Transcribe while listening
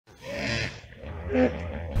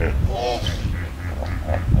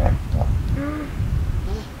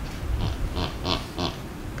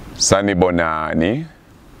Sanibonani,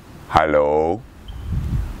 hello.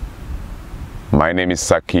 My name is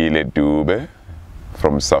Sakhile Dube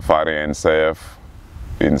from Safari and Safe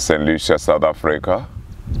in St Lucia, South Africa.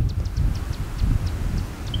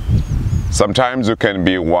 Sometimes you can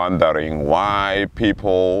be wondering why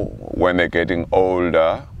people, when they're getting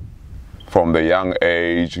older, from the young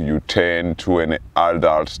age you turn to an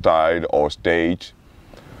adult style or stage,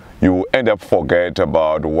 you end up forget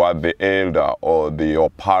about what the elder or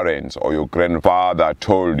your parents or your grandfather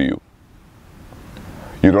told you.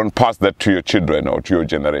 You don't pass that to your children or to your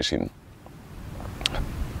generation.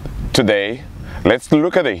 Today, let's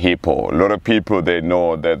look at the hippo. A lot of people, they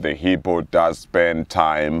know that the hippo does spend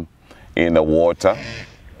time in the water.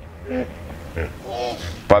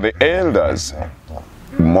 But the elders,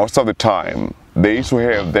 most of the time, they used to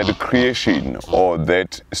have that creation or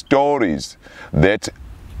that stories that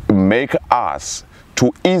make us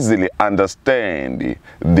to easily understand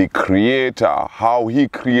the Creator, how He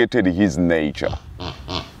created His nature.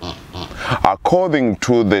 According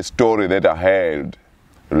to the story that I heard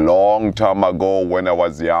a long time ago when I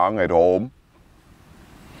was young at home,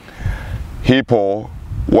 hippo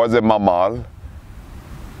was a mammal,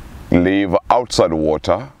 live outside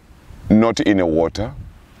water, not in the water.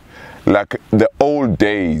 Like the old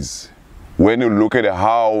days, when you look at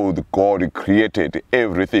how God created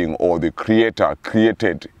everything, or the Creator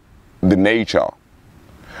created the nature,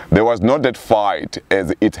 there was not that fight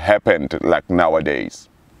as it happened like nowadays.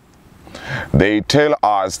 They tell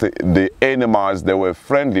us the animals, they were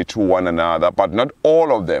friendly to one another, but not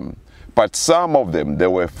all of them. But some of them, they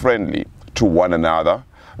were friendly to one another.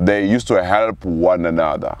 They used to help one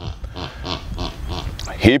another.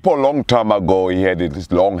 Hippo, long time ago, he had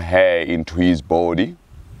this long hair into his body.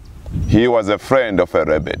 He was a friend of a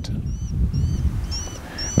rabbit.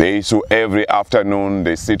 They used to, every afternoon,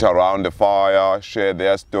 they sit around the fire, share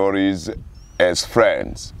their stories as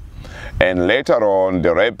friends. And later on,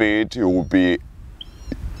 the rabbit would be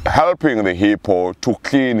helping the hippo to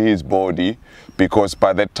clean his body, because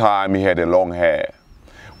by that time he had a long hair.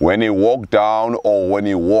 When he walked down or when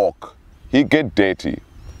he walked, he get dirty.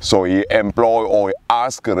 So he employed or he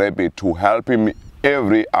asked a rabbit to help him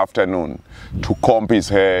every afternoon to comb his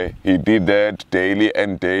hair. He did that daily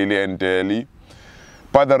and daily and daily.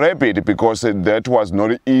 But the rabbit, because that was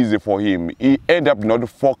not easy for him, he ended up not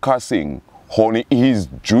focusing on his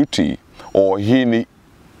duty or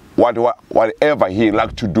whatever he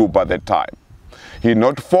liked to do by that time. He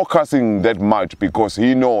not focusing that much because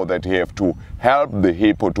he know that he have to help the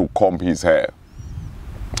hippo to comb his hair.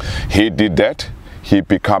 He did that, he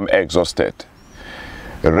become exhausted.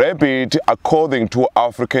 Rabbit, according to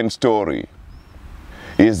African story,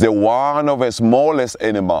 is the one of the smallest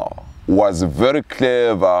animal, was very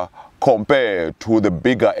clever compared to the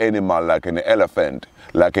bigger animal like an elephant,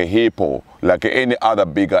 like a hippo, like any other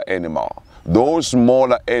bigger animal. Those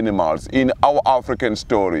smaller animals in our African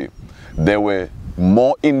story, they were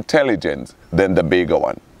more intelligent than the bigger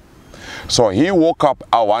one. So he woke up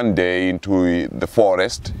one day into the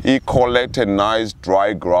forest. He collected nice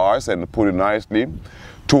dry grass and put it nicely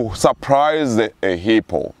to surprise a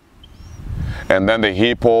hippo. And then the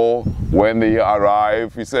hippo, when they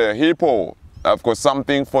arrived, he said, "Hippo, I've got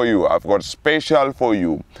something for you. I've got special for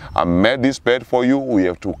you. I made this bed for you. We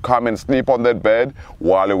have to come and sleep on that bed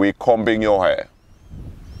while we're combing your hair."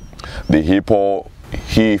 The hippo,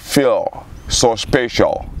 he felt so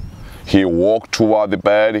special. He walked toward the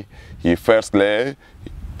bed. He first lay.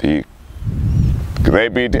 The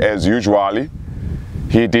rabbit, as usually,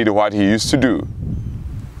 he did what he used to do.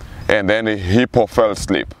 And then the hippo fell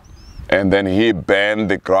asleep. And then he burned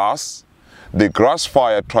the grass. The grass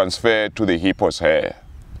fire transferred to the hippo's hair.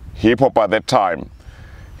 Hippo, by that time,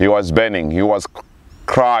 he was burning. He was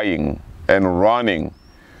crying and running.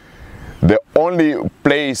 The only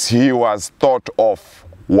place he was thought of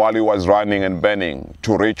while he was running and burning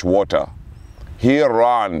to reach water, he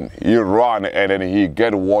ran, and then he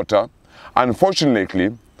get water.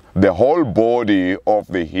 Unfortunately, the whole body of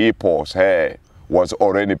the hippo's hair was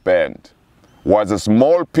already burnt. Was a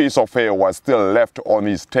small piece of hair was still left on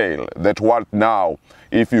his tail. That what now,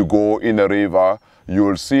 if you go in the river,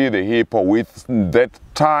 you'll see the hippo with that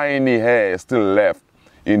tiny hair still left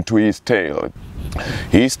into his tail.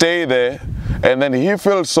 He stayed there, and then he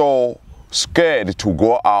felt so scared to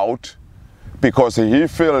go out because he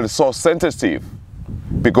felt so sensitive,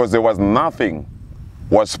 because there was nothing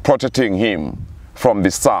was protecting him from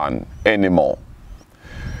the sun anymore.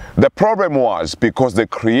 The problem was because the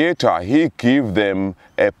Creator, He gave them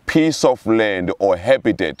a piece of land or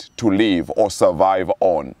habitat to live or survive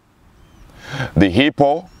on. The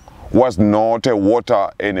hippo was not a water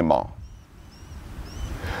animal.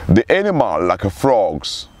 The animal like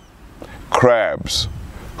frogs, crabs,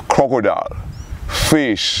 crocodile,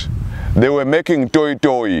 fish, they were making toi.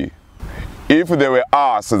 If they were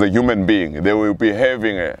us as a human being, they will be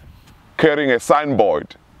carrying a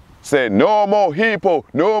signboard saying, no more hippo,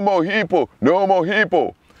 no more hippo, no more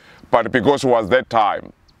hippo. But because it was that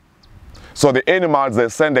time, so the animals, they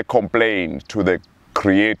send a complaint to the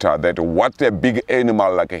creator that what a big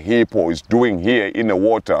animal like a hippo is doing here in the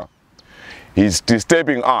water. He's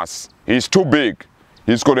disturbing us. He's too big.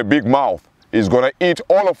 He's got a big mouth. He's going to eat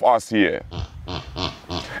all of us here.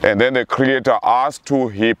 And then the creator asked to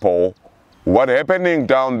hippo, what happening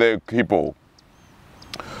down there, hippo?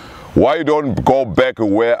 Why don't go back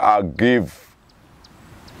where I give?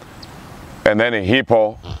 And then a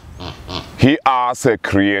hippo, he asked the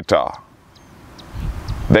creator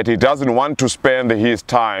that he doesn't want to spend his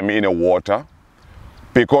time in the water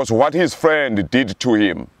because what his friend did to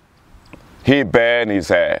him, he burned his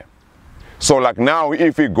hair. So like now,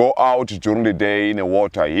 if he go out during the day in the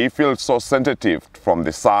water, he feels so sensitive from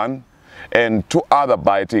the sun and to other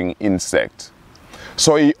biting insects.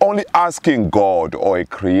 So he only asking God or a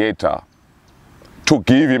creator to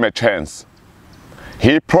give him a chance.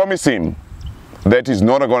 He promised him that he's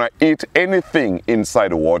not going to eat anything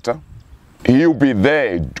inside the water. He'll be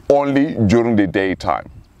there only during the daytime.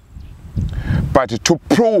 But to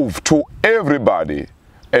prove to everybody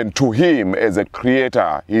and to him as a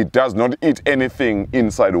creator, he does not eat anything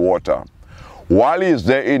inside the water. While he's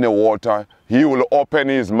there in the water, he will open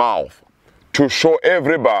his mouth to show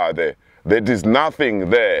everybody that there's nothing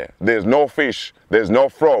there. There's no fish, there's no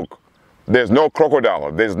frog, there's no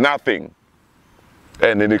crocodile, there's nothing.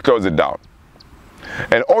 And then he closes it down.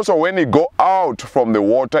 And also when he go out from the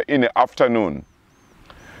water in the afternoon,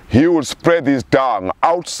 he will spread his dung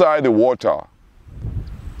outside the water.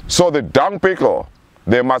 So the dung people,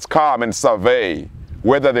 they must come and survey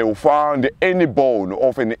whether they will find any bone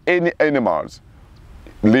of any animals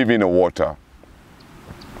living in the water.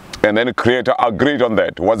 And then the creator agreed on that.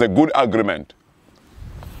 It was a good agreement.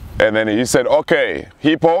 And then he said, okay,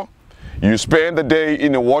 hippo, you spend the day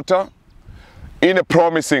in the water in a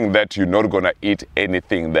promising that you're not going to eat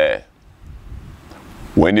anything there.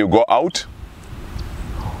 When you go out,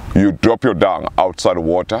 you drop your dung outside the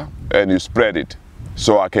water and you spread it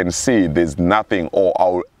so I can see there's nothing, or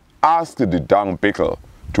I'll ask the dung pickle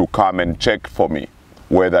to come and check for me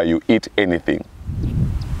whether you eat anything.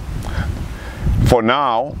 For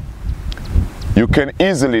now, you can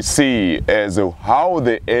easily see as how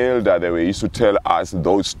the elder, they used to tell us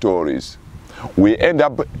those stories. We end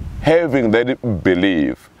up having that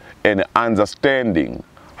belief and understanding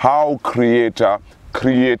how Creator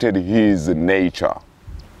created his nature.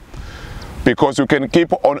 Because you can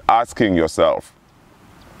keep on asking yourself,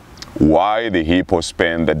 why the hippo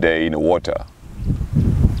spend the day in the water?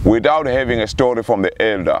 Without having a story from the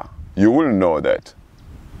elder, you will know that.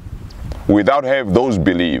 Without having those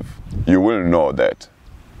beliefs, you will know that.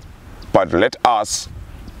 But let us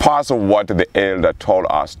pass what the elder told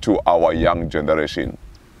us to our young generation.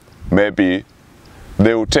 Maybe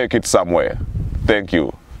they will take it somewhere. Thank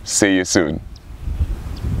you. See you soon.